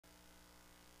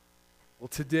Well,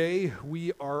 today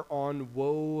we are on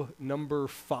Woah number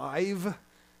 5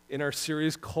 in our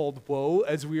series called Woah,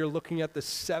 as we are looking at the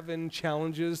 7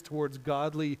 challenges towards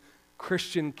godly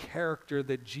Christian character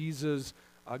that Jesus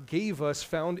gave us,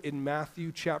 found in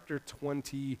Matthew chapter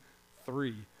 23.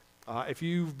 If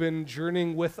you've been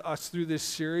journeying with us through this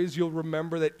series, you'll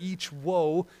remember that each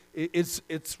woe, it's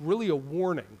really a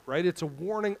warning, right? It's a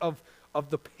warning of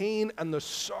the pain and the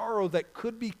sorrow that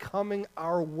could be coming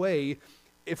our way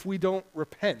if we don't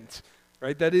repent,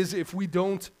 right? That is, if we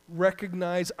don't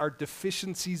recognize our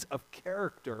deficiencies of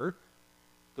character,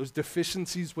 those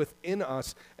deficiencies within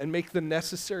us, and make the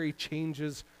necessary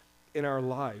changes in our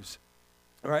lives.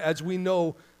 All right, as we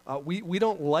know, we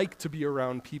don't like to be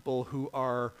around people who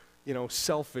are,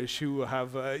 selfish, who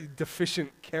have a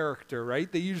deficient character,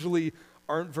 right? They usually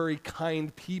aren't very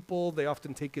kind people. They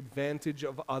often take advantage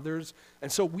of others.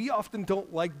 And so we often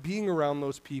don't like being around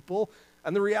those people.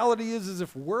 And the reality is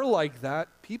if we're like that,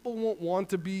 people won't want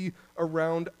to be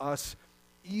around us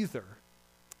either.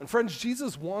 And friends,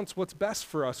 Jesus wants what's best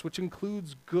for us, which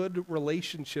includes good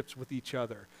relationships with each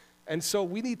other. And so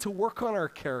we need to work on our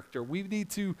character. We need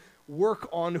to work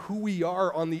on who we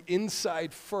are on the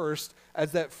inside first,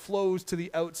 as that flows to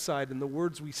the outside in the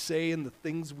words we say and the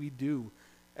things we do.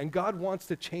 And God wants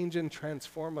to change and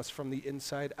transform us from the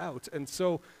inside out. And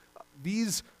so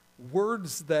these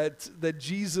words that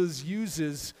Jesus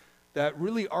uses that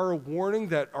really are a warning,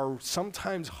 that are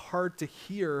sometimes hard to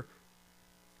hear,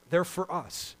 they're for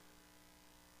us.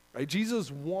 Right? Jesus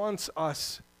wants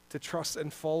us to trust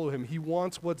and follow him. He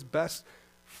wants what's best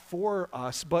for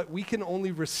us, but we can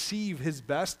only receive his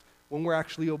best when we're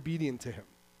actually obedient to him.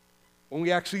 When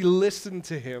we actually listen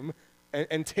to him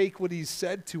and take what he's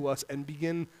said to us and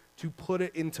begin to put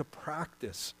it into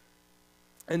practice.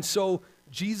 And so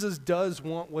Jesus does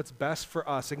want what's best for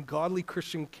us, and godly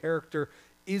Christian character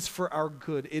is for our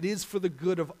good. It is for the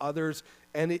good of others,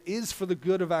 and it is for the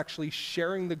good of actually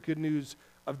sharing the good news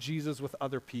of Jesus with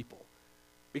other people.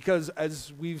 Because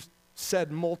as we've said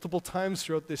multiple times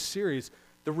throughout this series,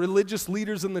 the religious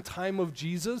leaders in the time of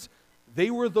Jesus,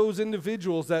 they were those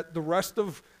individuals that the rest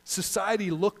of society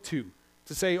looked to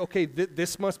say, okay,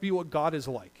 this must be what God is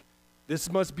like. This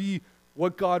must be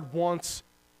what God wants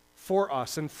for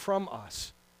us and from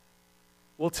us.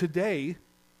 Well, today,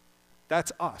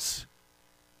 that's us,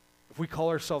 if we call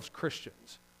ourselves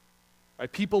Christians.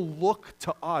 Right? People look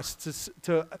to us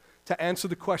to answer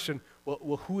the question,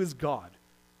 well, who is God?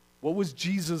 What was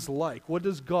Jesus like? What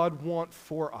does God want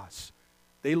for us?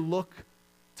 They look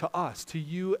to us, to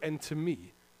you and to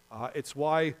me. It's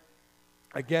why,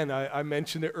 again, I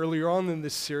mentioned it earlier on in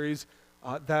this series,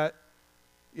 that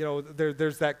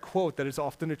there's that quote that is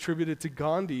often attributed to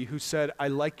Gandhi, who said, "I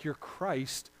like your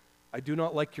Christ, I do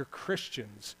not like your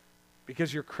Christians,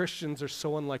 because your Christians are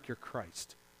so unlike your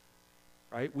Christ."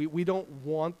 Right? We don't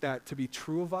want that to be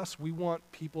true of us. We want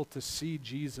people to see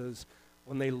Jesus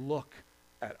when they look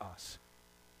at us.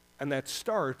 And that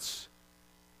starts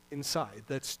inside.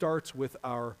 That starts with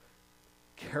our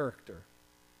character.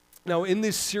 Now, in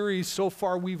this series so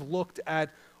far, we've looked at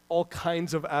all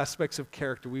kinds of aspects of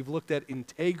character. We've looked at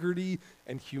integrity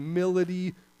and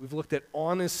humility. We've looked at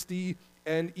honesty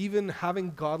and even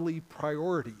having godly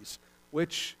priorities,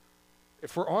 which,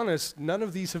 if we're honest, none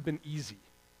of these have been easy.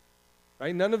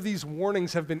 Right? None of these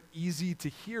warnings have been easy to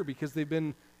hear because they've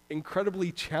been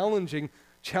incredibly challenging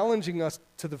us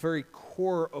to the very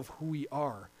core of who we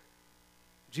are.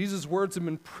 Jesus' words have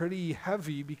been pretty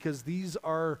heavy because these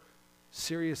are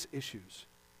serious issues.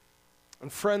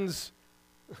 And friends,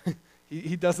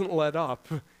 he doesn't let up,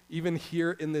 even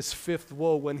here in this 5th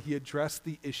woe when he addressed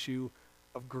the issue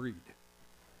of greed.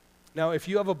 Now, if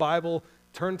you have a Bible,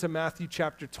 turn to Matthew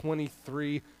chapter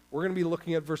 23. We're going to be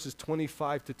looking at verses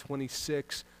 25 to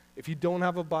 26. If you don't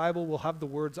have a Bible, we'll have the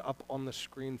words up on the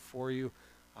screen for you.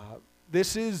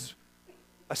 This is,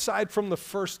 aside from the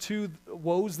first 2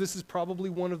 woes, this is probably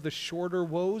one of the shorter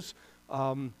woes.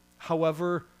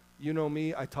 However, you know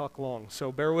me, I talk long,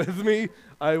 so bear with me.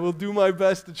 I will do my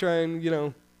best to try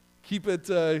and, keep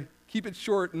it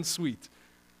short and sweet.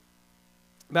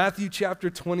 Matthew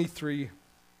chapter 23,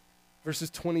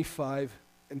 verses 25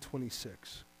 and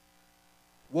 26.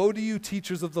 "Woe to you,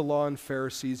 teachers of the law and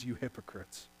Pharisees, you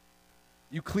hypocrites!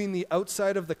 You clean the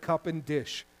outside of the cup and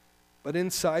dish, but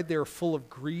inside they are full of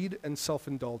greed and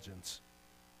self-indulgence.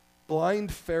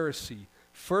 Blind Pharisee,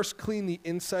 first clean the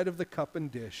inside of the cup and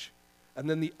dish, and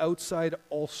then the outside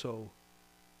also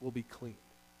will be clean."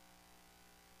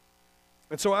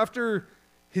 And so after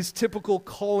his typical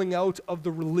calling out of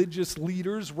the religious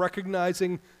leaders,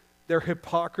 recognizing their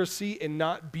hypocrisy in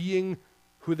not being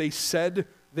who they said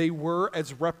they were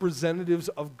as representatives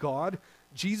of God,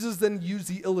 Jesus then used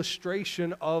the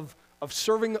illustration of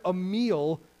serving a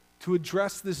meal to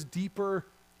address this deeper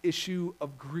issue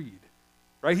of greed.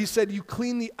 Right? He said, you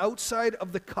clean the outside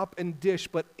of the cup and dish,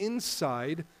 but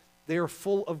inside they are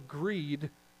full of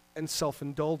greed and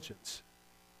self-indulgence.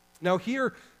 Now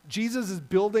here, Jesus is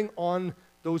building on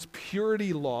those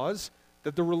purity laws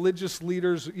that the religious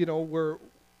leaders, were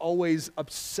always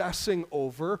obsessing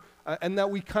over, and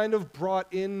that we kind of brought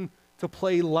in to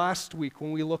play last week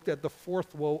when we looked at the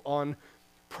fourth woe on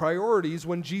priorities,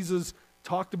 when Jesus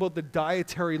talked about the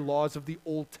dietary laws of the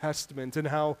Old Testament and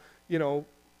how,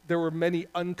 there were many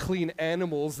unclean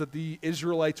animals that the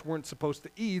Israelites weren't supposed to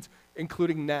eat,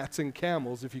 including gnats and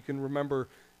camels, if you can remember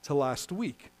to last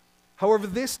week. However,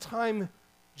 this time,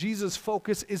 Jesus'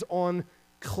 focus is on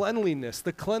cleanliness,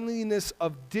 the cleanliness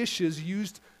of dishes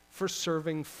used for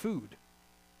serving food.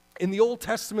 In the Old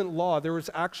Testament law, there was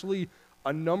actually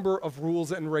a number of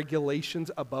rules and regulations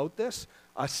about this.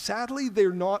 Sadly,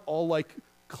 they're not all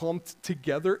clumped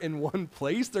together in one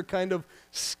place. They're kind of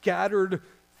scattered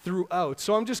throughout.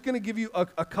 So I'm just going to give you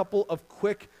a couple of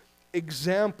quick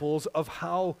examples of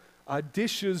how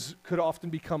dishes could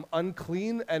often become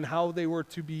unclean and how they were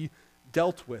to be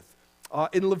dealt with.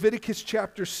 In Leviticus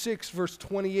chapter 6, verse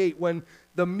 28, when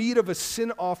the meat of a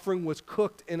sin offering was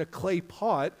cooked in a clay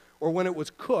pot, or when it was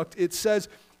cooked, it says,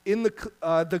 in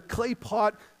the clay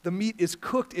pot the meat is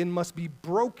cooked in must be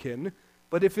broken,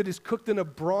 but if it is cooked in a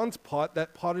bronze pot,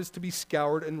 that pot is to be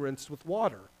scoured and rinsed with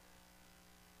water.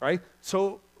 Right?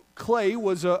 So clay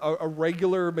was a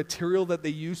regular material that they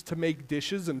used to make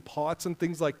dishes and pots and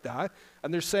things like that.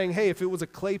 And they're saying, hey, if it was a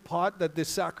clay pot that this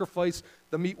sacrifice,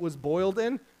 the meat was boiled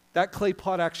in, that clay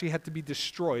pot actually had to be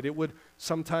destroyed. It would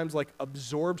sometimes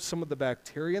absorb some of the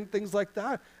bacteria and things like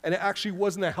that, and it actually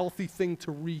wasn't a healthy thing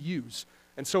to reuse.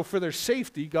 And so for their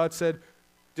safety, God said,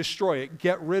 destroy it,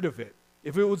 get rid of it.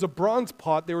 If it was a bronze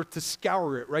pot, they were to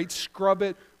scour it, right? Scrub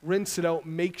it, rinse it out,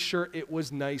 make sure it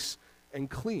was nice and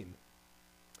clean.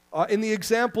 In the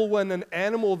example, when an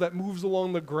animal that moves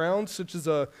along the ground, such as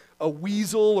a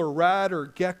weasel or rat or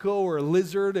gecko or a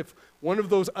lizard, if one of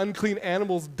those unclean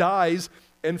animals dies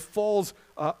and falls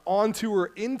onto or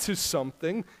into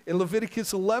something, in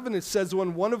Leviticus 11 it says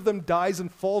when one of them dies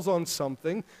and falls on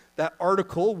something, that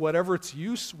article, whatever its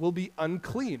use, will be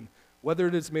unclean, whether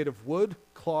it is made of wood,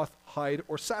 cloth, hide,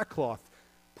 or sackcloth.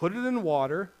 Put it in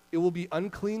water, it will be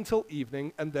unclean till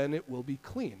evening, and then it will be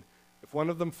clean. If one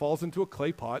of them falls into a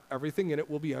clay pot, everything in it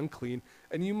will be unclean,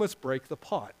 and you must break the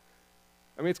pot.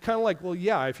 I mean, it's kind of like, well,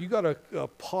 yeah, if you got a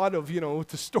pot of,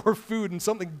 to store food and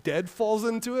something dead falls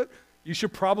into it, you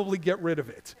should probably get rid of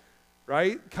it,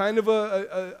 right? Kind of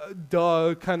a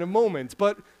duh kind of moment.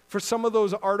 But for some of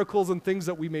those articles and things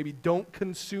that we maybe don't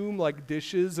consume, like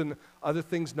dishes and other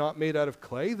things not made out of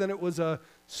clay, then it was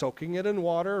soaking it in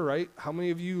water, right? How many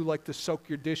of you like to soak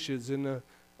your dishes in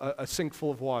a sink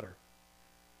full of water?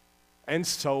 And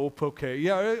soap, okay.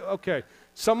 Yeah, okay.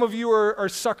 Some of you are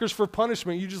suckers for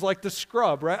punishment. You just like to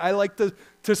scrub, right? I like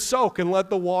to soak and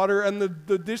let the water and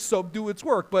the dish soap do its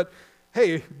work. But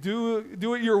hey, do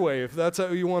it your way if that's how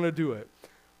you want to do it.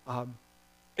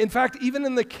 In fact, even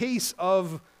in the case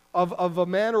of a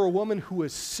man or a woman who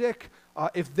is sick,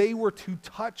 if they were to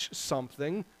touch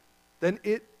something, then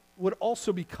it would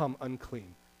also become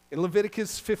unclean. In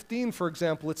Leviticus 15, for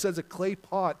example, it says a clay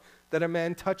pot that a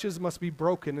man touches must be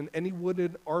broken, and any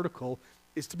wooden article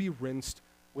is to be rinsed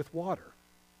with water.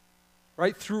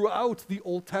 Right? Throughout the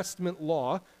Old Testament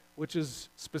law, which is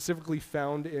specifically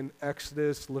found in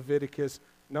Exodus, Leviticus,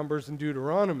 Numbers, and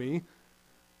Deuteronomy,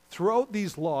 throughout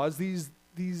these laws,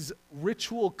 these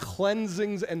ritual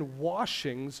cleansings and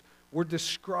washings were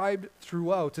described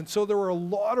throughout. And so there were a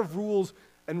lot of rules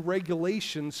and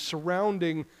regulations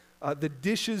surrounding the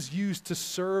dishes used to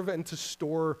serve and to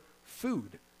store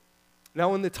food.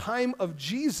 Now, in the time of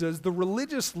Jesus, the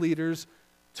religious leaders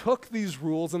took these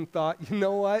rules and thought, you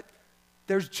know what?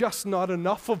 There's just not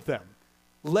enough of them.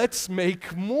 Let's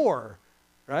make more,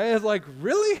 right? It's like,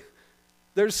 really?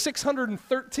 There's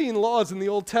 613 laws in the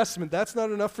Old Testament. That's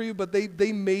not enough for you, but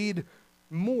they made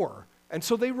more. And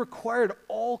so they required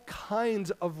all kinds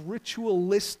of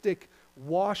ritualistic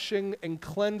washing and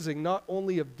cleansing, not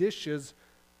only of dishes,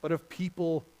 but of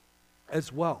people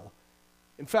as well.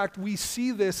 In fact, we see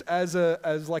this as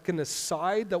like an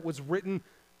aside that was written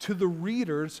to the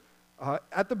readers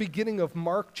at the beginning of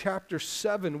Mark chapter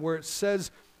 7, where it says,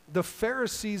 the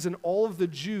Pharisees and all of the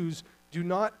Jews do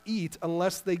not eat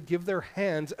unless they give their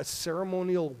hands a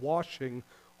ceremonial washing,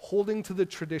 holding to the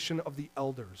tradition of the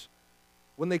elders.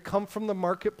 When they come from the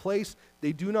marketplace,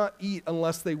 they do not eat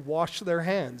unless they wash their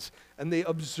hands, and they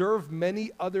observe many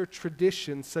other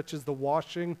traditions, such as the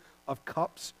washing of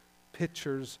cups,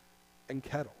 pitchers and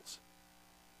kettles.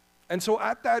 And so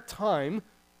at that time,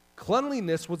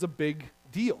 cleanliness was a big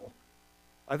deal.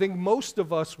 I think most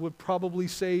of us would probably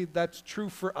say that's true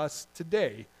for us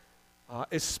today,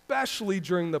 especially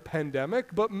during the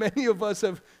pandemic, but many of us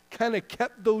have kind of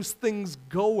kept those things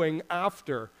going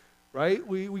after, right?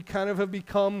 We kind of have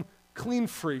become clean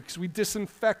freaks. We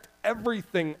disinfect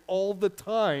everything all the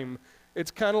time. It's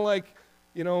kind of like,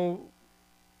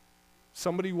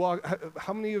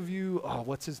 how many of you,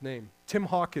 what's his name? Tim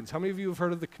Hawkins. How many of you have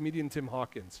heard of the comedian Tim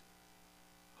Hawkins?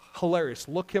 Hilarious.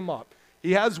 Look him up.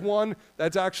 He has one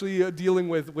that's actually dealing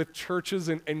with churches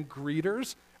and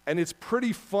greeters, and it's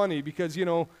pretty funny because,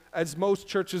 as most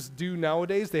churches do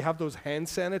nowadays, they have those hand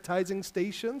sanitizing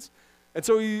stations. And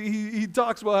so he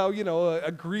talks about how,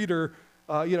 a greeter,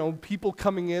 people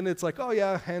coming in, it's like, oh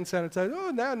yeah, hand sanitizer.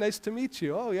 Oh, nice to meet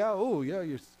you. Oh yeah,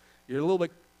 you're a little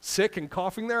bit sick and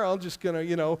coughing there. I'm just gonna,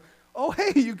 oh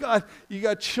hey, you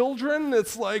got children.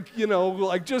 It's like,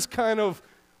 like just kind of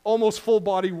almost full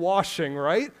body washing,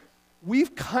 right?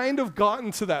 We've kind of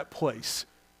gotten to that place.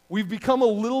 We've become a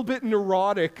little bit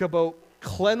neurotic about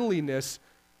cleanliness,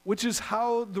 which is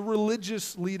how the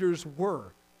religious leaders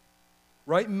were,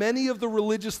 right? Many of the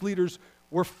religious leaders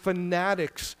were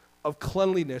fanatics of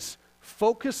cleanliness,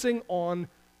 focusing on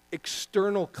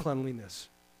external cleanliness.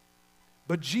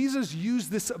 But Jesus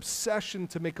used this obsession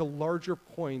to make a larger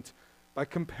point by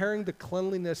comparing the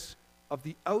cleanliness of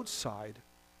the outside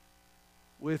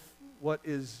with what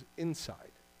is inside.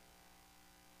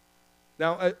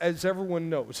 Now, as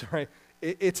everyone knows, right,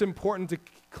 it's important to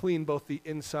clean both the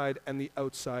inside and the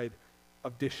outside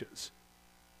of dishes,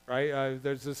 right?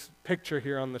 There's this picture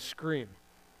here on the screen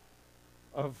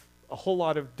of a whole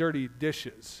lot of dirty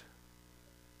dishes.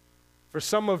 For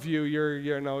some of you,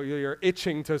 you're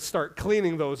itching to start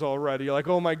cleaning those already. You're like,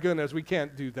 oh my goodness, we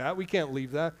can't do that. We can't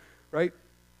leave that, right?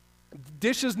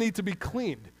 Dishes need to be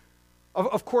cleaned.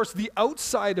 Of course, the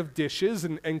outside of dishes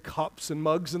and cups and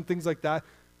mugs and things like that,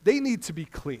 they need to be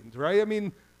cleaned, right? I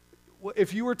mean,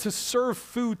 if you were to serve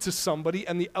food to somebody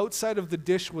and the outside of the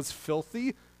dish was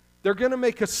filthy, they're going to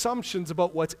make assumptions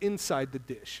about what's inside the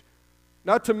dish.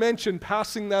 Not to mention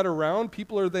passing that around,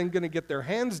 people are then going to get their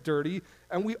hands dirty,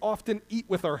 and we often eat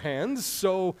with our hands,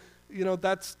 so,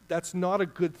 that's not a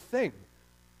good thing.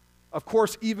 Of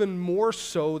course, even more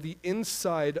so, the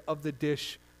inside of the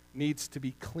dish needs to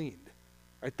be cleaned,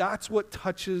 right? That's what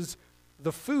touches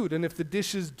the food, and if the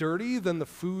dish is dirty, then the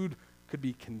food could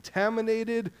be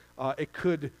contaminated. It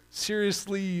could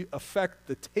seriously affect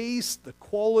the taste, the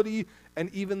quality,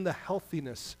 and even the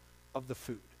healthiness of the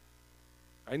food.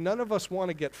 Right? None of us want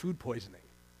to get food poisoning.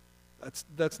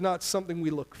 That's not something we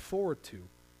look forward to.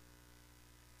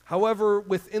 However,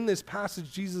 within this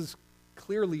passage, Jesus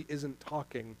clearly isn't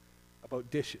talking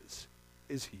about dishes,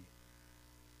 is he?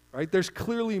 Right? There's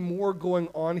clearly more going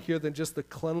on here than just the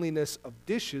cleanliness of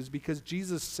dishes, because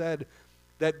Jesus said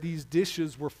that these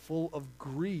dishes were full of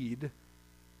greed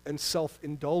and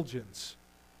self-indulgence.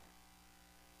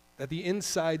 That the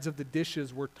insides of the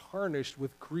dishes were tarnished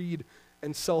with greed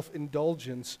and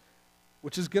self-indulgence,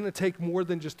 which is going to take more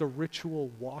than just a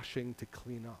ritual washing to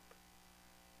clean up.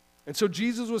 And so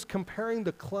Jesus was comparing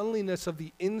the cleanliness of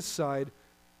the inside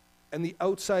and the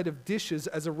outside of dishes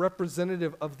as a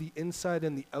representative of the inside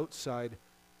and the outside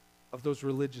of those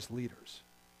religious leaders.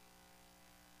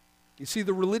 You see,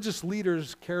 the religious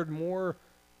leaders cared more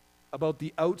about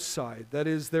the outside, that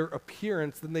is, their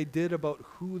appearance, than they did about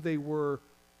who they were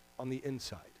on the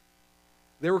inside.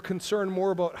 They were concerned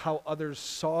more about how others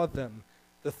saw them,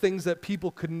 the things that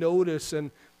people could notice,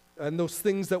 and those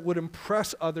things that would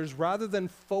impress others, rather than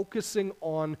focusing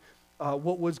on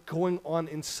what was going on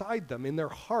inside them, in their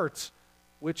hearts,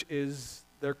 which is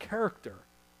their character.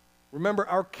 Remember,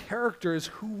 our character is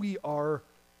who we are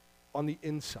on the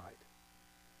inside.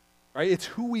 Right? It's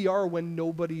who we are when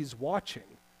nobody's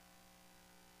watching.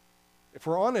 If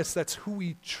we're honest, that's who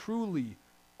we truly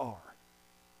are.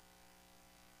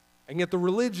 And yet the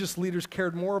religious leaders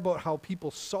cared more about how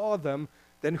people saw them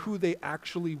than who they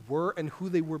actually were and who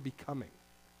they were becoming.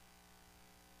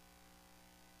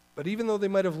 But even though they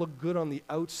might have looked good on the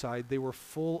outside, they were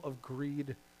full of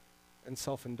greed and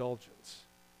self-indulgence.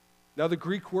 Now, the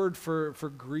Greek word for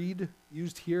greed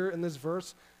used here in this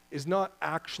verse is not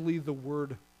actually the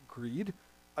word greed,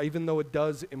 even though it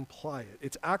does imply it.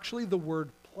 It's actually the word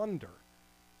plunder.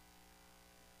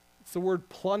 It's the word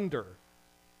plunder.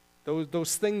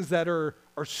 Those things that are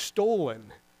stolen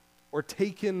or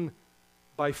taken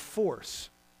by force.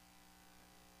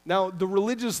 Now, the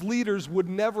religious leaders would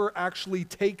never actually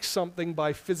take something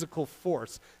by physical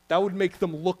force. That would make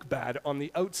them look bad on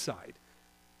the outside.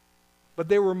 but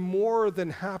they were more than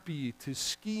happy to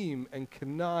scheme and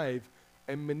connive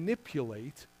and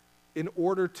manipulate in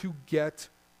order to get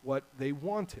what they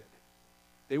wanted.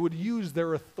 They would use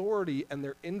their authority and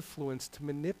their influence to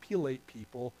manipulate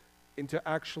people into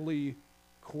actually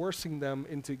coercing them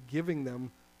into giving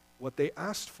them what they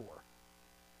asked for.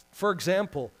 For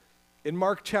example, in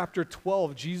Mark chapter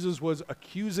 12, Jesus was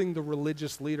accusing the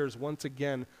religious leaders once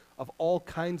again of all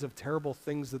kinds of terrible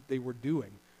things that they were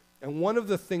doing. And one of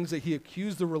the things that he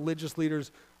accused the religious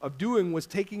leaders of doing was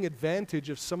taking advantage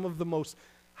of some of the most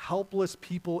helpless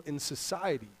people in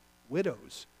society,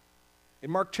 widows. In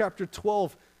Mark chapter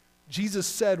 12, Jesus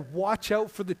said, "Watch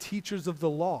out for the teachers of the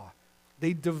law.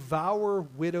 They devour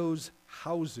widows'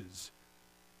 houses.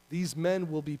 These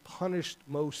men will be punished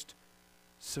most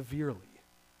severely."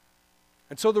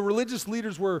 And so the religious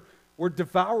leaders were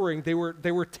devouring, they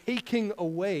were taking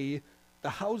away the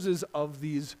houses of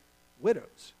these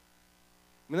widows.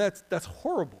 I mean, that's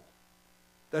horrible.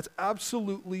 That's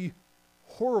absolutely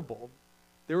horrible.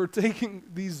 They were taking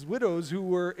these widows who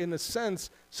were, in a sense,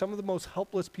 some of the most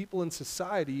helpless people in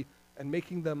society and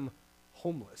making them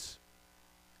homeless.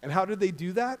 And how did they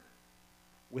do that?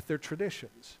 With their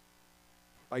traditions.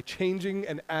 By changing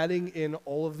and adding in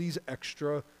all of these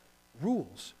extra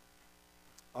rules.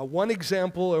 One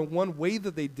example and one way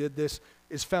that they did this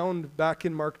is found back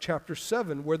in Mark chapter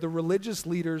 7, where the religious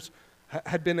leaders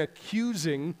had been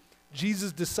accusing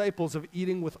Jesus' disciples of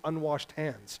eating with unwashed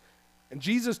hands. And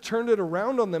Jesus turned it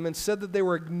around on them and said that they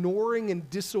were ignoring and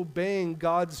disobeying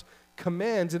God's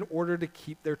commands in order to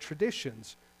keep their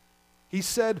traditions. He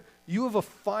said, "You have a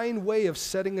fine way of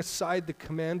setting aside the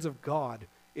commands of God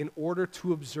in order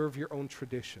to observe your own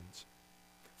traditions.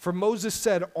 For Moses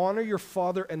said, 'Honor your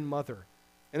father and mother,'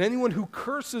 and anyone who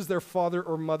curses their father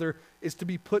or mother is to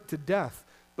be put to death.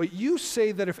 But you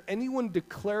say that if anyone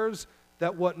declares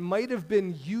that what might have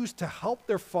been used to help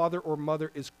their father or mother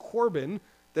is korban,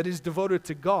 that is devoted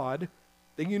to God,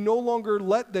 then you no longer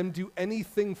let them do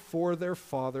anything for their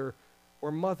father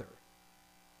or mother."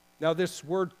 Now, this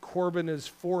word korban is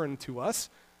foreign to us,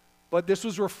 but this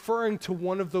was referring to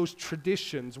one of those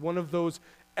traditions, one of those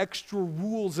extra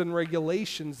rules and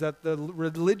regulations that the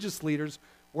religious leaders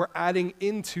were adding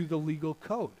into the legal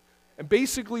code. And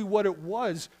basically what it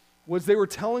was they were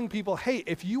telling people, hey,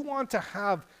 if you want to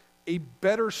have a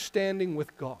better standing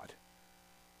with God,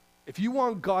 if you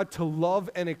want God to love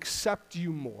and accept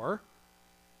you more,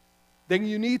 then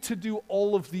you need to do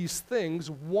all of these things,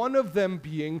 one of them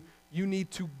being you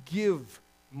need to give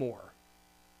more.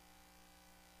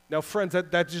 Now, friends,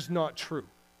 that's just not true.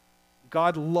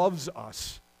 God loves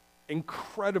us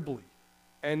incredibly,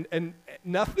 and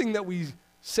nothing that we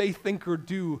say, think, or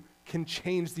do can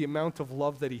change the amount of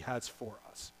love that he has for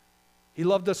us. He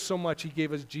loved us so much, he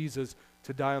gave us Jesus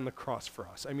to die on the cross for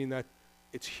us. I mean, that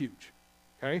it's huge,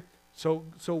 okay? So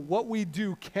what we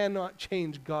do cannot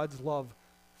change God's love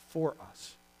for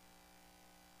us.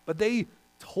 But they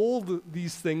told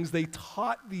these things, they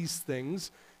taught these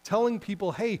things, telling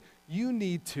people, hey, you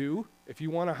need to, if you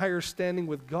want a higher standing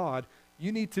with God,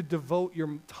 you need to devote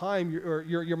your time,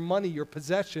 your money, your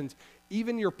possessions,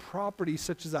 even your property,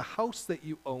 such as a house that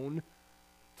you own,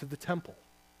 to the temple,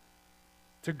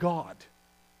 to God.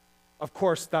 Of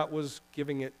course, that was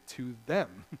giving it to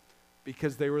them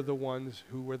because they were the ones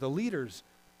who were the leaders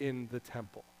in the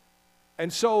temple.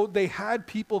 And so they had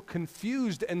people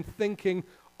confused and thinking,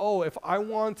 oh, if I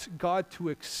want God to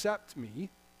accept me,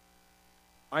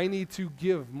 I need to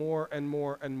give more and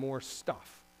more and more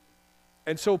stuff.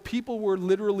 And so people were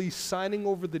literally signing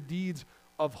over the deeds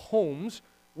of homes,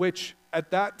 which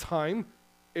at that time,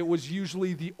 it was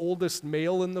usually the oldest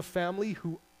male in the family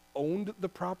who owned the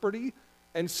property.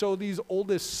 And so these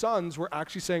oldest sons were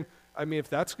actually saying, I mean, if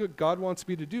that's what God wants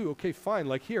me to do, okay, fine.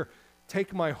 Like, here,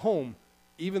 take my home,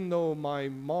 even though my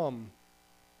mom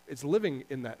is living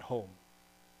in that home.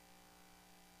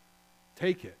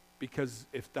 Take it, because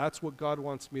if that's what God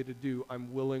wants me to do,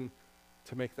 I'm willing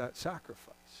to make that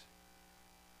sacrifice.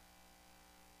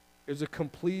 There's a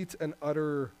complete and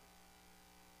utter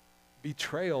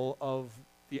betrayal of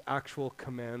the actual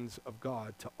commands of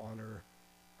God to honor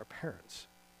our parents.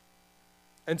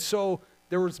 And so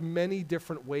there was many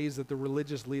different ways that the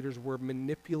religious leaders were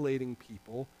manipulating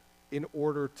people in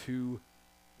order to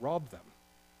rob them,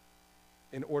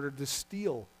 in order to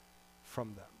steal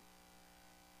from them.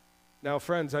 Now,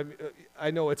 friends,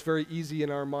 I know it's very easy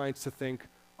in our minds to think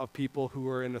of people who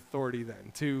are in authority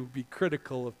then, to be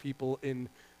critical of people in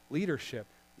leadership.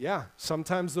 Yeah,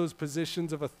 sometimes those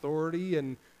positions of authority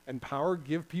and power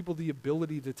give people the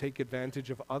ability to take advantage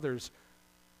of others,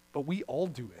 but we all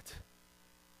do it,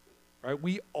 right?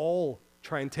 We all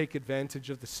try and take advantage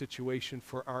of the situation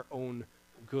for our own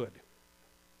good.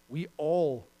 We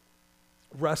all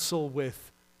wrestle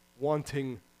with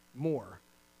wanting more,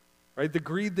 right? The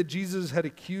greed that Jesus had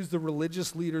accused the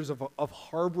religious leaders of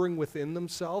harboring within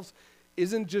themselves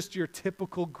isn't just your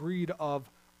typical greed of,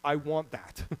 I want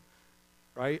that,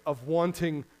 right? Of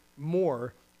wanting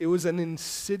more. It was an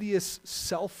insidious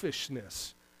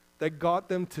selfishness that got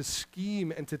them to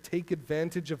scheme and to take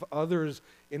advantage of others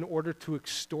in order to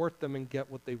extort them and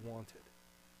get what they wanted.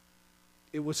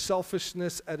 It was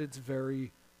selfishness at its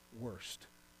very worst.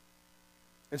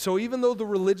 And so even though the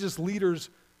religious leaders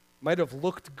might have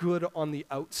looked good on the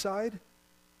outside,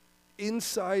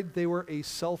 inside they were a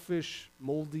selfish,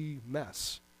 moldy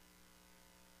mess.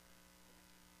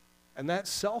 And that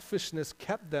selfishness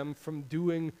kept them from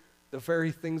doing the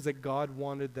very things that God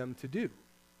wanted them to do.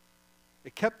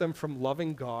 It kept them from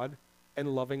loving God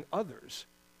and loving others,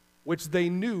 which they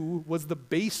knew was the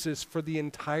basis for the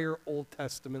entire Old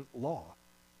Testament law.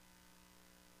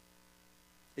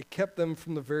 It kept them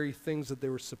from the very things that they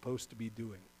were supposed to be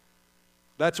doing.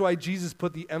 That's why Jesus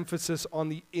put the emphasis on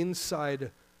the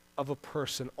inside of a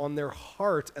person, on their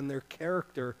heart and their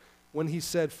character, when he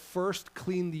said, first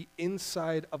clean the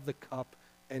inside of the cup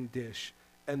and dish,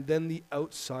 and then the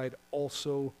outside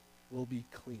also will be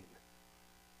clean.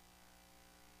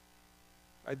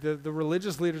 The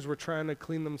religious leaders were trying to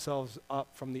clean themselves up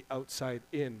from the outside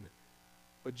in,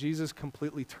 but Jesus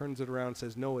completely turns it around and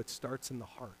says, no, it starts in the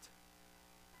heart.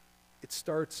 It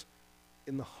starts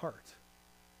in the heart.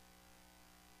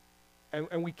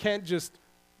 And we can't just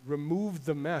remove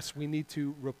the mess. We need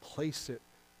to replace it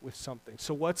with something.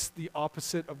 So what's the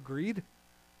opposite of greed?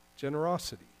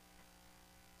 Generosity.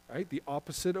 Right? The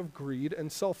opposite of greed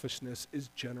and selfishness is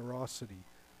generosity.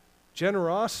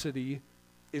 Generosity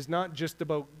is not just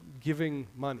about giving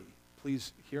money.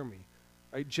 Please hear me.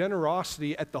 Right?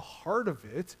 Generosity at the heart of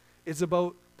it is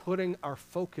about putting our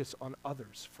focus on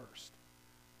others first.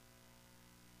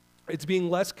 It's being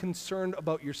less concerned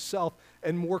about yourself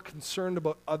and more concerned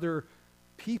about other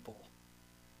people.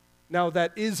 Now,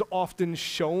 that is often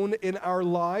shown in our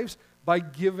lives by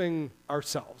giving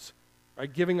ourselves,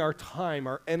 right? Giving our time,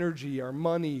 our energy, our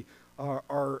money,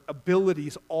 our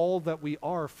abilities, all that we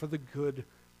are for the good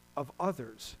of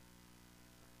others.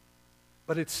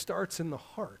 But it starts in the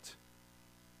heart.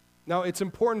 Now, it's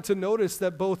important to notice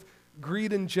that both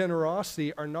greed and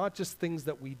generosity are not just things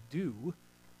that we do,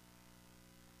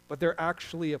 but they're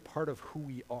actually a part of who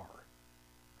we are.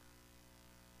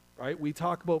 Right? We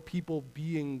talk about people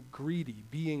being greedy,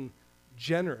 being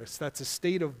generous. That's a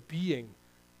state of being,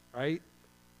 right?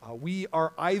 We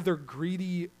are either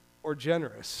greedy or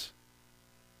generous.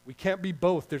 We can't be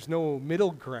both. There's no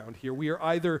middle ground here. We are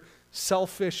either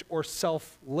selfish or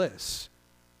selfless.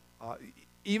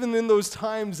 Even in those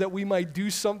times that we might do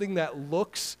something that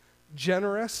looks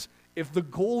generous, if the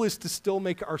goal is to still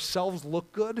make ourselves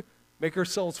look good, make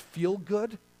ourselves feel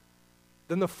good,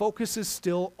 then the focus is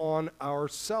still on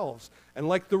ourselves. And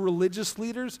like the religious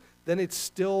leaders, then it's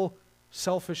still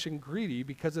selfish and greedy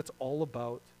because it's all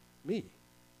about me.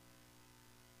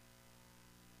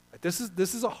 This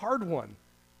is a hard one,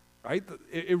 right?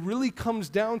 It really comes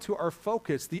down to our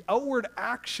focus. The outward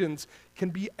actions can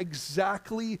be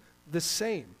exactly the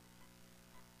same.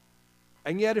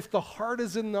 And yet if the heart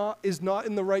is not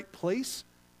in the right place,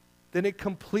 then it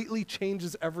completely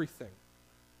changes everything.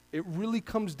 It really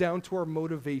comes down to our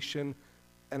motivation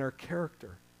and our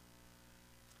character.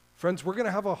 Friends, we're going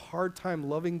to have a hard time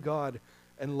loving God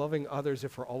and loving others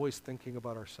if we're always thinking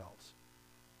about ourselves.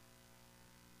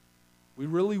 We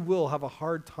really will have a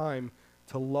hard time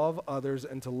to love others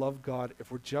and to love God if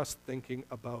we're just thinking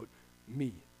about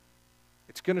me.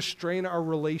 It's going to strain our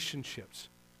relationships.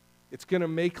 It's going to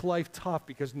make life tough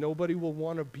because nobody will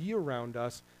want to be around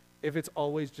us if it's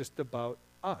always just about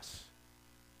us.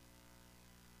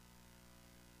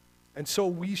 And so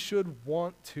we should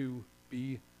want to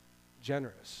be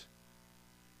generous.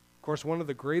 Of course, one of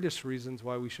the greatest reasons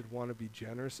why we should want to be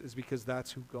generous is because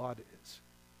that's who God is.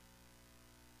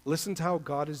 Listen to how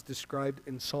God is described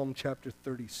in Psalm chapter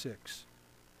 36.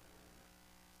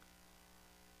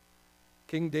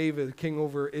 King David, king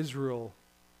over Israel,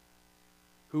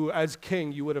 who as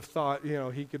king you would have thought,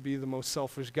 he could be the most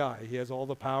selfish guy. He has all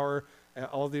the power and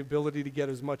all the ability to get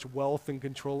as much wealth and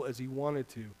control as he wanted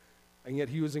to. And yet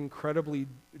he was incredibly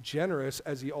generous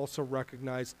as he also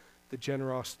recognized the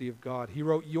generosity of God. He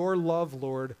wrote, "Your love,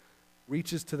 Lord,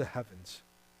 reaches to the heavens.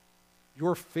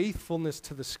 Your faithfulness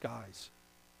to the skies.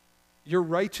 Your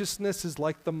righteousness is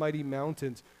like the mighty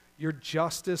mountains. Your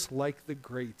justice like the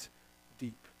great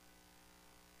deep."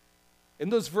 In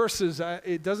those verses,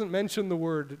 it doesn't mention the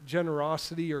word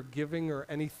generosity or giving or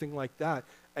anything like that,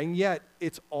 and yet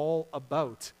it's all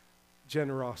about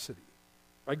generosity.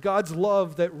 Right? God's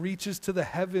love that reaches to the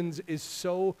heavens is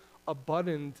so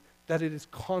abundant that it is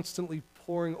constantly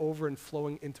pouring over and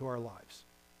flowing into our lives.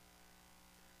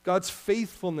 God's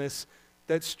faithfulness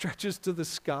that stretches to the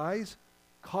skies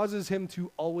causes him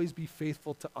to always be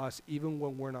faithful to us, even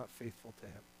when we're not faithful to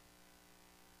him.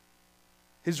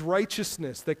 His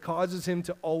righteousness that causes him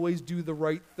to always do the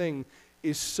right thing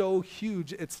is so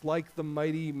huge, it's like the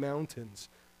mighty mountains.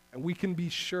 And we can be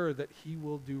sure that he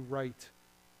will do right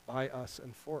by us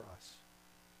and for us.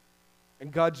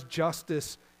 And God's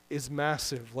justice is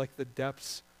massive, like the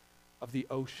depths of the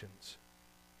oceans.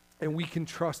 And we can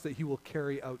trust that he will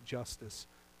carry out justice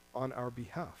on our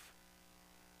behalf.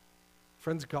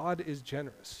 Friends, God is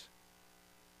generous.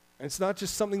 And it's not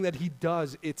just something that he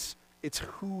does, it's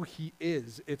who he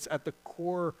is. It's at the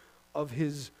core of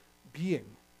his being.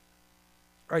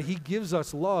 Right? He gives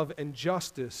us love and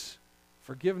justice,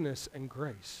 forgiveness and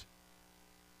grace.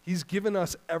 He's given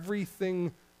us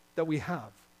everything that we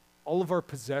have. All of our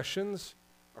possessions,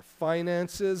 our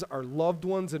finances, our loved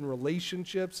ones and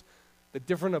relationships, the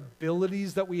different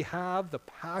abilities that we have, the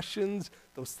passions,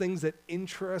 those things that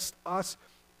interest us,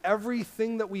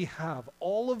 everything that we have,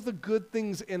 all of the good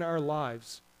things in our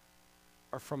lives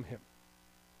are from him.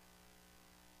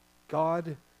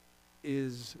 God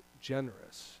is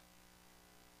generous.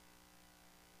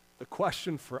 The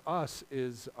question for us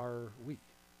is, are we?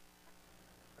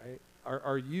 Right?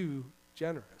 Are you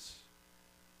generous?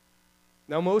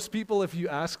 Now, most people, if you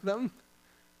ask them,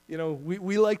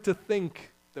 we like to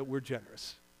think that we're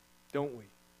generous, don't we?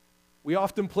 We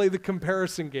often play the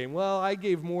comparison game. Well, I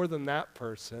gave more than that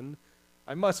person.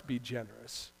 I must be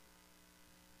generous.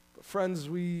 But friends,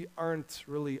 we aren't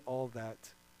really all that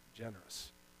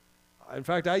generous. In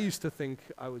fact, I used to think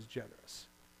I was generous.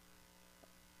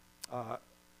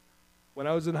 When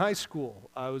I was in high school,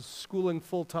 I was schooling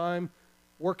full-time,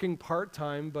 working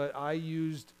part-time, but I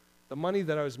used the money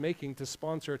that I was making to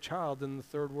sponsor a child in the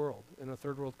third world, in a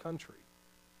third-world country.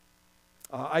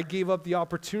 I gave up the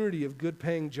opportunity of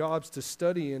good-paying jobs to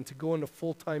study and to go into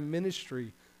full-time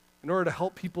ministry in order to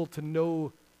help people to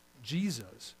know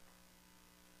Jesus.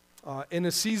 In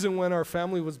a season when our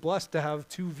family was blessed to have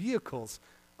 2 vehicles,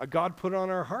 God put on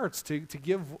our hearts to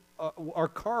give our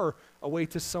car away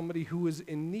to somebody who is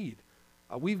in need.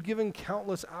 We've given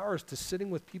countless hours to sitting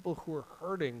with people who are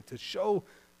hurting, to show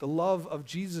the love of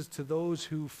Jesus to those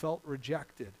who felt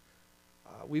rejected.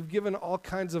 We've given all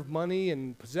kinds of money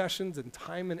and possessions and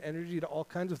time and energy to all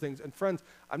kinds of things. And friends,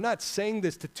 I'm not saying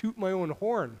this to toot my own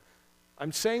horn.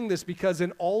 I'm saying this because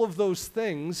in all of those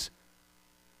things,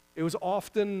 it was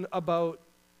often about,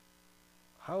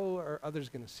 how are others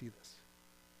going to see this?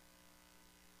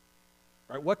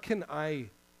 Right? What can I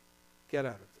get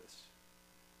out of this?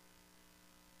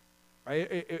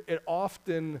 Right? It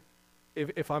often,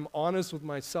 if I'm honest with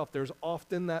myself, there's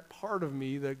often that part of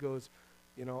me that goes,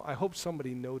 I hope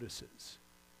somebody notices.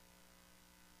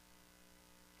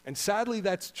 And sadly,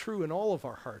 that's true in all of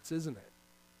our hearts, isn't it?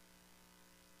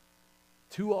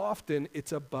 Too often,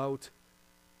 it's about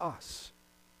us.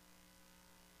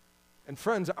 And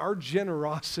friends, our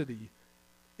generosity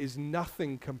is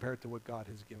nothing compared to what God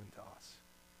has given to us.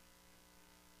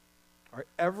 All right,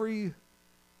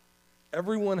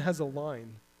 everyone has a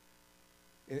line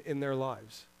in their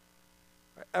lives.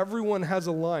 Everyone has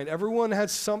a line. Everyone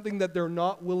has something that they're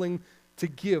not willing to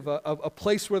give, a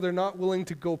place where they're not willing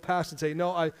to go past and say,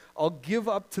 no, I'll give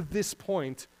up to this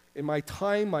point in my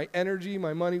time, my energy,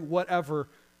 my money, whatever,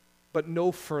 but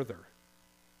no further.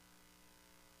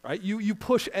 Right? You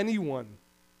push anyone,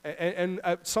 and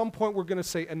at some point we're going to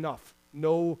say enough,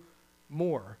 no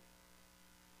more.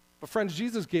 But friends,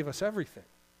 Jesus gave us everything.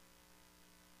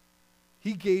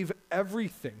 He gave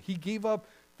everything. He gave up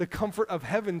the comfort of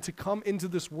heaven to come into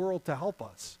this world to help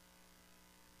us.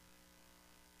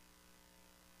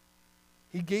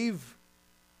 He gave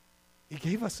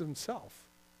us himself.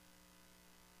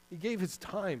 He gave his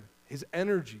time, his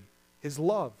energy, his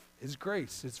love, his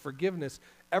grace, his forgiveness,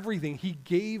 everything. He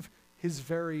gave his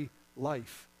very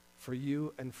life for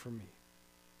you and for me.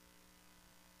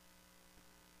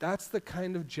 That's the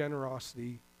kind of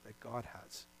generosity that God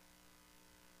has.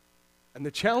 And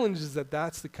the challenge is that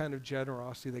that's the kind of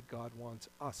generosity that God wants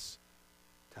us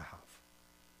to have.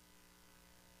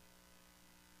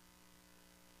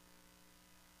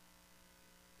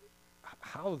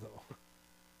 How, though?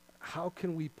 How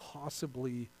can we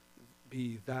possibly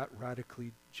be that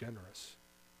radically generous?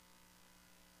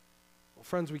 Well,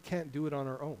 friends, we can't do it on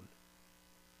our own.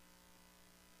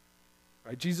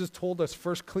 Right? Jesus told us,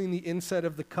 first clean the inside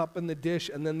of the cup and the dish,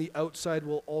 and then the outside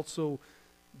will also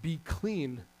be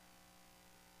clean.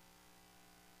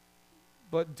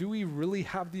 But do we really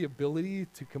have the ability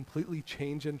to completely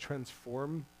change and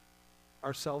transform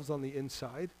ourselves on the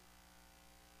inside?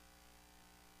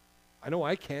 I know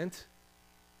I can't.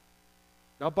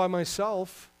 Not by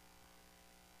myself.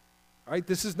 Right?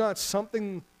 This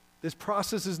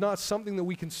process is not something that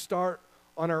we can start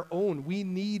on our own. We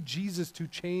need Jesus to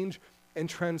change and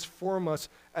transform us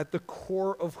at the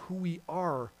core of who we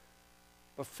are.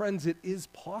 But friends, it is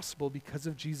possible because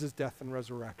of Jesus' death and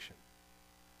resurrection.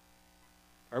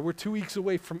 All right, we're 2 weeks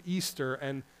away from Easter,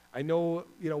 and I know,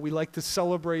 we like to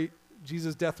celebrate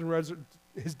Jesus' death and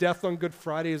his death on Good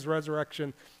Friday, his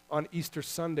resurrection on Easter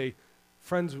Sunday.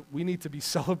 Friends, we need to be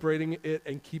celebrating it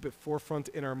and keep it forefront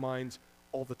in our minds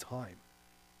all the time,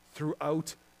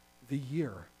 throughout the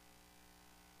year.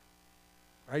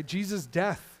 All right, Jesus'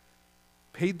 death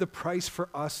paid the price for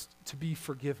us to be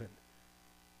forgiven.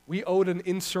 We owed an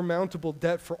insurmountable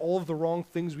debt for all of the wrong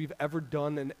things we've ever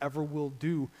done and ever will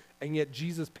do, and yet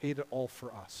Jesus paid it all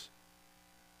for us.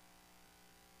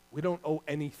 We don't owe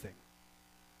anything.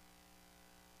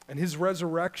 And his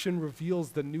resurrection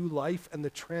reveals the new life and the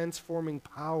transforming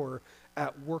power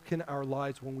at work in our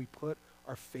lives when we put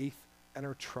our faith and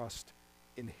our trust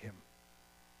in him.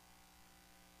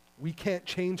 We can't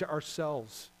change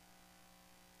ourselves,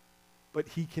 but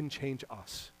he can change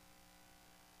us.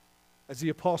 As the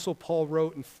Apostle Paul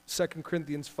wrote in 2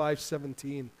 Corinthians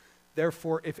 5:17,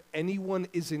 therefore, if anyone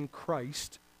is in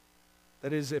Christ,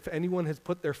 that is, if anyone has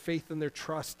put their faith and their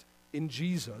trust in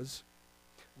Jesus,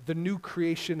 the new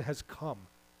creation has come.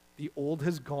 The old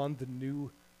has gone, the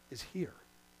new is here.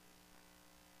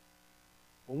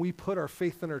 When we put our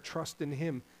faith and our trust in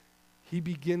him, he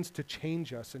begins to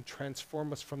change us and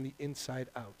transform us from the inside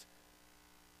out.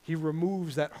 He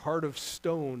removes that heart of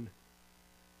stone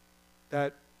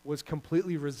that was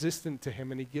completely resistant to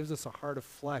him, and he gives us a heart of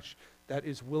flesh that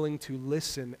is willing to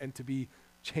listen and to be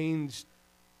changed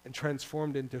and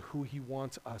transformed into who he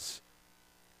wants us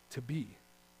to be.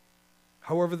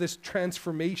 However, this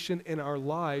transformation in our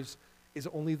lives is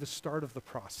only the start of the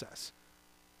process.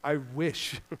 I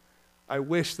wish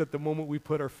that the moment we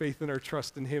put our faith and our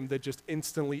trust in him, that just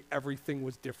instantly everything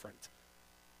was different.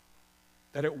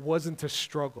 That it wasn't a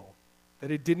struggle,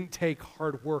 that it didn't take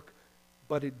hard work,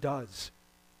 but it does.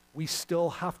 We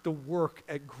still have to work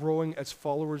at growing as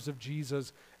followers of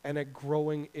Jesus and at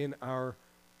growing in our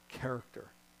character.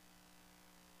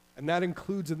 And that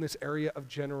includes in this area of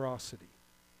generosity,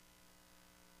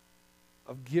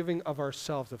 of giving of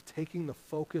ourselves, of taking the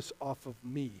focus off of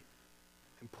me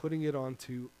and putting it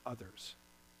onto others.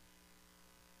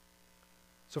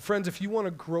 So friends, if you want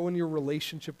to grow in your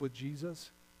relationship with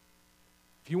Jesus,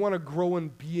 if you want to grow in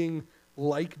being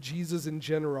like Jesus in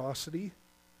generosity,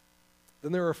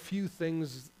 then there are a few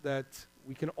things that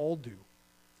we can all do.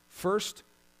 First,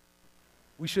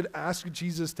 we should ask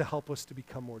Jesus to help us to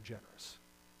become more generous.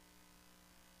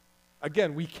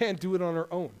 Again, we can't do it on our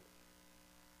own.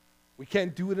 We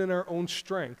can't do it in our own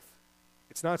strength.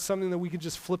 It's not something that we can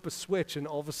just flip a switch and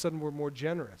all of a sudden we're more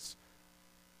generous.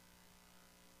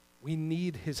 We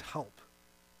need his help.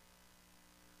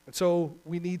 And so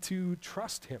we need to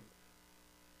trust him.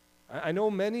 I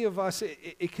know many of us,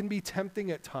 it can be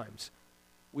tempting at times.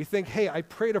 We think, hey, I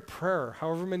prayed a prayer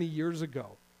however many years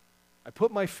ago. I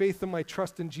put my faith and my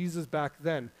trust in Jesus back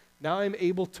then. Now I'm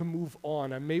able to move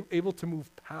on. I'm able to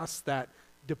move past that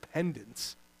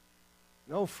dependence.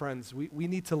 No, friends, we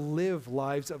need to live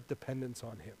lives of dependence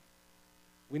on him.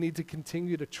 We need to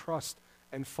continue to trust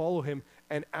and follow him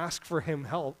and ask for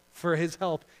his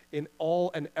help in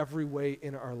all and every way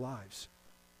in our lives.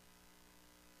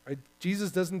 Right?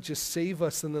 Jesus doesn't just save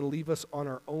us and then leave us on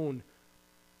our own.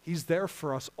 He's there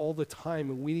for us all the time,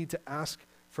 and we need to ask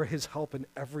for his help in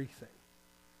everything.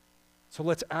 So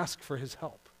let's ask for his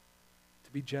help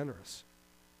to be generous.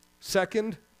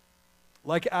 Second,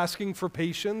 like asking for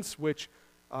patience, which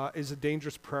is a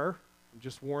dangerous prayer. I'm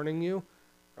just warning you,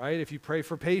 right? If you pray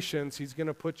for patience, he's going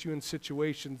to put you in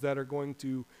situations that are going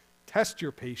to test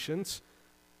your patience.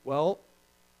 Well,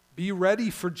 be ready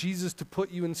for Jesus to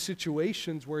put you in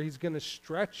situations where he's going to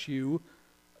stretch you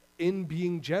in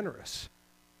being generous.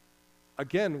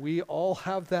 Again, we all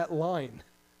have that line,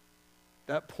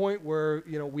 that point where,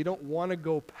 we don't want to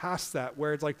go past that,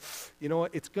 where it's like, you know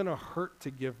what, it's going to hurt to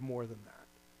give more than that.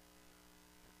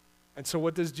 And so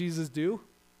what does Jesus do?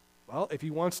 Well, if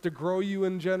he wants to grow you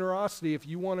in generosity, if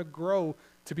you want to grow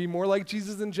to be more like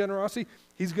Jesus in generosity,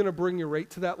 he's going to bring you right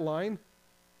to that line,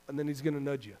 and then he's going to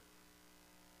nudge you.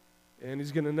 And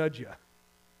he's going to nudge you.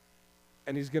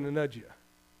 And he's going to nudge you.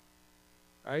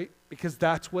 right? Because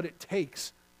that's what it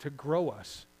takes to grow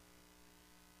us,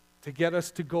 to get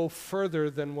us to go further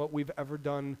than what we've ever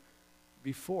done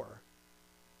before.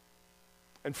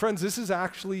 And friends, this is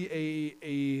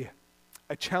actually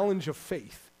a challenge of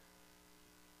faith.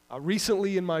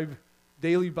 Recently in my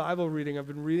daily Bible reading, I've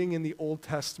been reading in the Old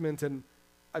Testament, and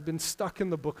I've been stuck in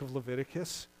the book of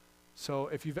Leviticus. So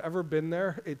if you've ever been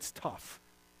there, it's tough.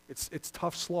 It's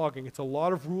tough slogging. It's a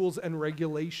lot of rules and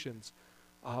regulations.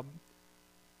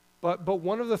 But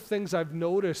one of the things I've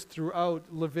noticed throughout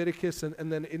Leviticus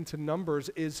and then into Numbers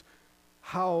is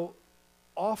how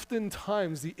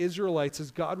oftentimes the Israelites,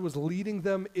 as God was leading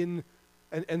them in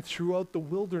and throughout the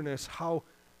wilderness, how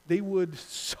they would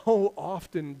so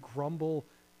often grumble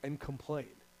and complain.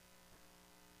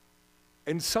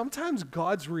 And sometimes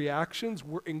God's reactions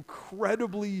were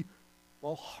incredibly,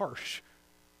 harsh.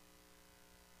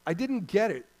 I didn't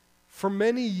get it. For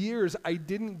many years, I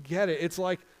didn't get it. It's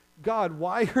like, God,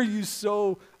 why are you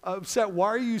so upset? Why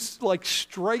are you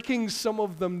striking some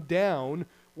of them down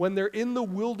when they're in the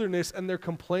wilderness and they're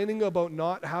complaining about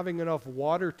not having enough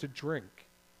water to drink?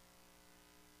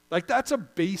 That's a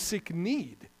basic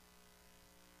need.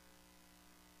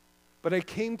 But I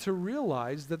came to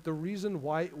realize that the reason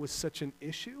why it was such an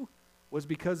issue was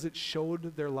because it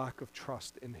showed their lack of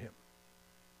trust in Him.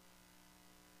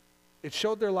 It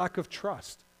showed their lack of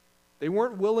trust. They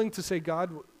weren't willing to say,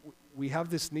 God, we have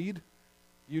this need.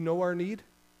 You know our need.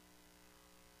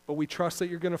 But we trust that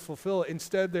you're going to fulfill it.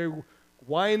 Instead, they're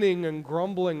whining and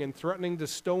grumbling and threatening to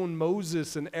stone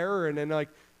Moses and Aaron. And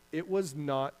it was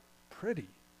not pretty.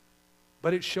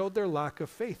 But it showed their lack of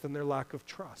faith and their lack of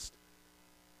trust.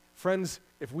 Friends,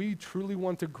 if we truly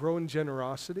want to grow in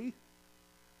generosity,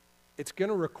 it's going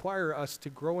to require us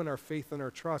to grow in our faith and our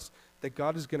trust that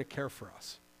God is going to care for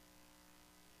us.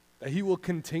 That He will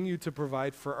continue to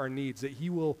provide for our needs, that He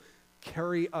will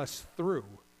carry us through.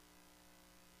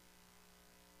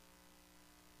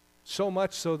 So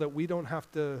much so that we don't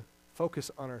have to focus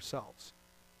on ourselves.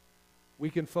 We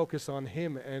can focus on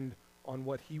Him and on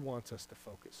what He wants us to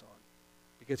focus on,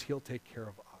 because He'll take care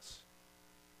of us.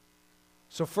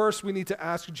 So first, we need to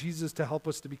ask Jesus to help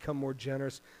us to become more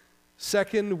generous.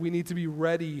 Second, we need to be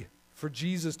ready for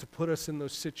Jesus to put us in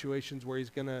those situations where He's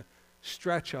going to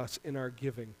stretch us in our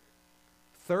giving.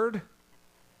 Third,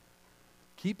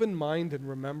 keep in mind and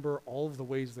remember all of the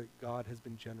ways that God has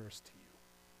been generous to you.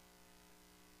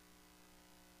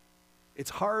 It's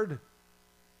hard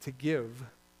to give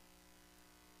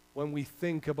when we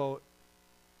think about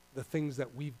the things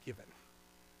that we've given.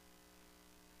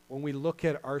 When we look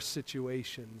at our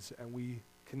situations and we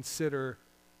consider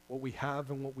what we have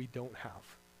and what we don't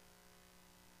have.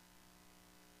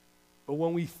 But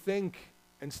when we think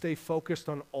and stay focused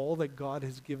on all that God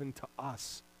has given to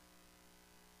us,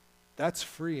 that's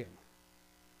freeing.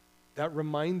 That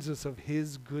reminds us of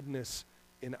His goodness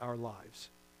in our lives.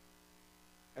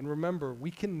 And remember,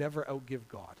 we can never outgive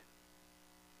God.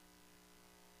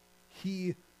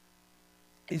 He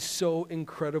is so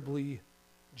incredibly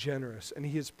generous, and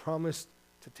He has promised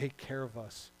to take care of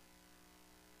us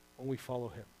when we follow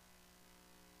Him.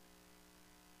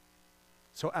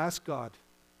 So ask God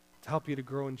to help you to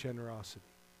grow in generosity.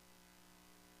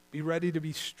 Be ready to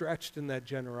be stretched in that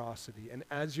generosity. And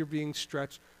as you're being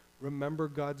stretched, remember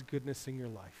God's goodness in your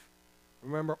life.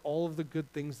 Remember all of the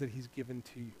good things that He's given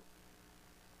to you.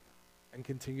 And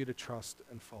continue to trust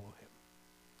and follow Him.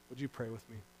 Would you pray with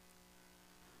me?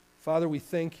 Father, we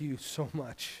thank You so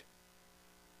much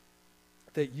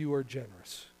that You are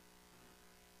generous.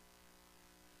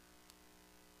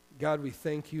 God, we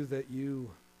thank You that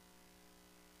You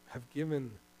have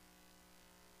given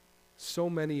so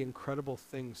many incredible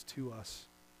things to us.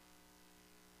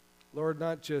 Lord,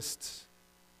 not just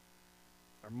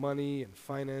our money and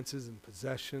finances and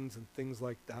possessions and things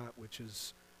like that, which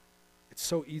is, it's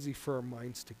so easy for our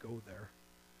minds to go there.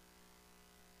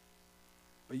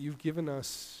 But You've given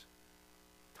us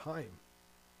time,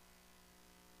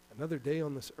 another day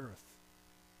on this earth.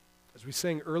 As we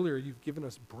sang earlier, You've given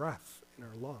us breath in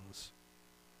our lungs.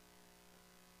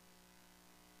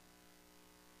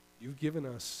 You've given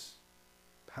us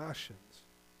passions,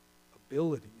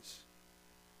 abilities.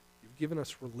 You've given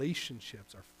us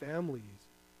relationships, our families,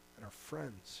 and our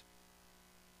friends.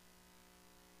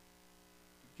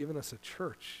 You've given us a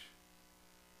church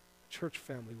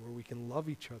family where we can love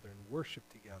each other and worship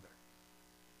together.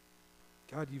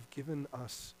 God, You've given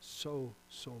us so,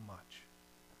 so much.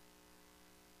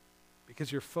 Because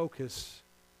Your focus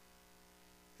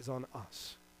is on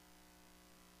us.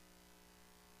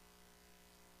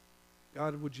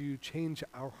 God, would You change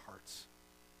our hearts?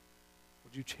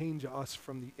 Would You change us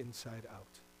from the inside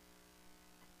out?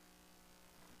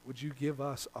 would you give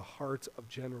us a heart of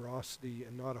generosity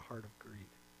and not a heart of greed?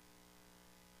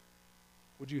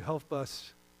 Would you help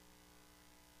us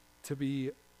to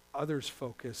be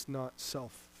others-focused, not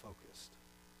self-focused?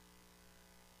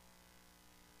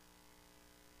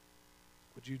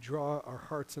 Would you draw our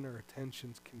hearts and our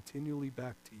attentions continually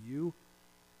back to you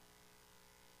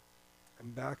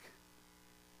and back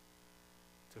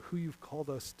to who you've called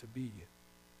us to be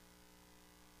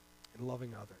in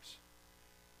loving others?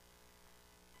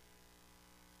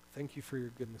 Thank you for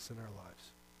your goodness in our lives.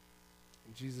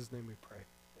 In Jesus' name we pray.